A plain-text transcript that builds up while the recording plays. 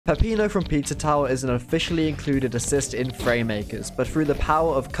Peppino from Pizza Tower is an officially included assist in Fraymakers, but through the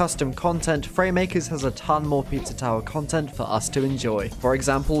power of custom content, Fraymakers has a ton more Pizza Tower content for us to enjoy. For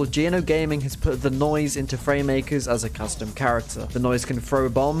example, mcleodgaming has put the Noise into Fraymakers as a custom character. The Noise can throw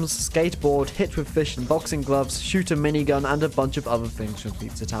bombs, skateboard, hit with fish and boxing gloves, shoot a minigun, and a bunch of other things from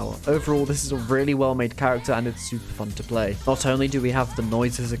Pizza Tower. Overall, this is a really well made character and it's super fun to play. Not only do we have the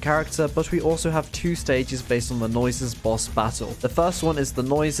Noise as a character, but we also have two stages based on the Noise's boss battle. The first one is the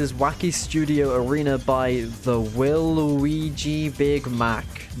Noise's Wacky Studio Arena by the Luigi Big Mac.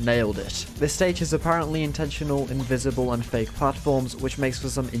 Nailed it. This stage is apparently intentional, invisible, and fake platforms, which makes for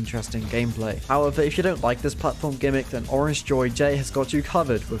some interesting gameplay. However, if you don't like this platform gimmick, then Orange Joy J has got you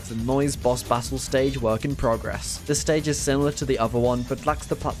covered with the Noise Boss Battle stage work in progress. This stage is similar to the other one, but lacks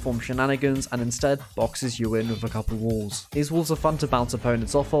the platform shenanigans and instead boxes you in with a couple walls. These walls are fun to bounce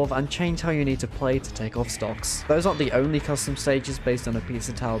opponents off of and change how you need to play to take off stocks. Those aren't the only custom stages based on a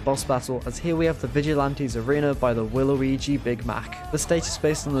Pizza Tower boss battle, as here we have the Vigilantes Arena by the Luigi Big Mac. The stage is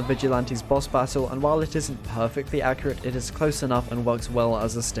based on the Vigilantes boss battle, and while it isn't perfectly accurate, it is close enough and works well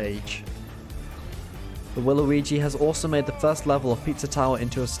as a stage. The Waluigi has also made the first level of Pizza Tower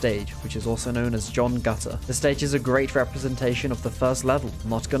into a stage, which is also known as John Gutter. The stage is a great representation of the first level,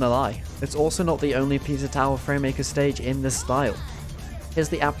 not gonna lie. It's also not the only Pizza Tower Fraymaker stage in this style. Here's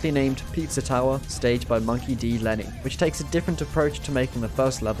the aptly named Pizza Tower, stage by Monkey D. Lenny, which takes a different approach to making the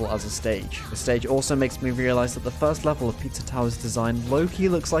first level as a stage. The stage also makes me realize that the first level of Pizza Tower's design low-key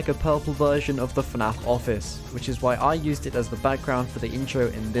looks like a purple version of the FNAF office, which is why I used it as the background for the intro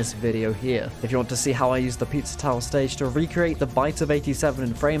in this video here. If you want to see how I use the Pizza Tower stage to recreate the Bites of 87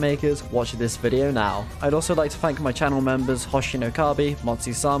 in Fraymakers, watch this video now. I'd also like to thank my channel members Hoshino Kabi,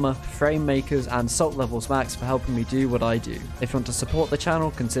 Motsi Sama, Fraymakers, and Salt Levels Max for helping me do what I do. If you want to support the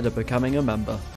channel, consider becoming a member.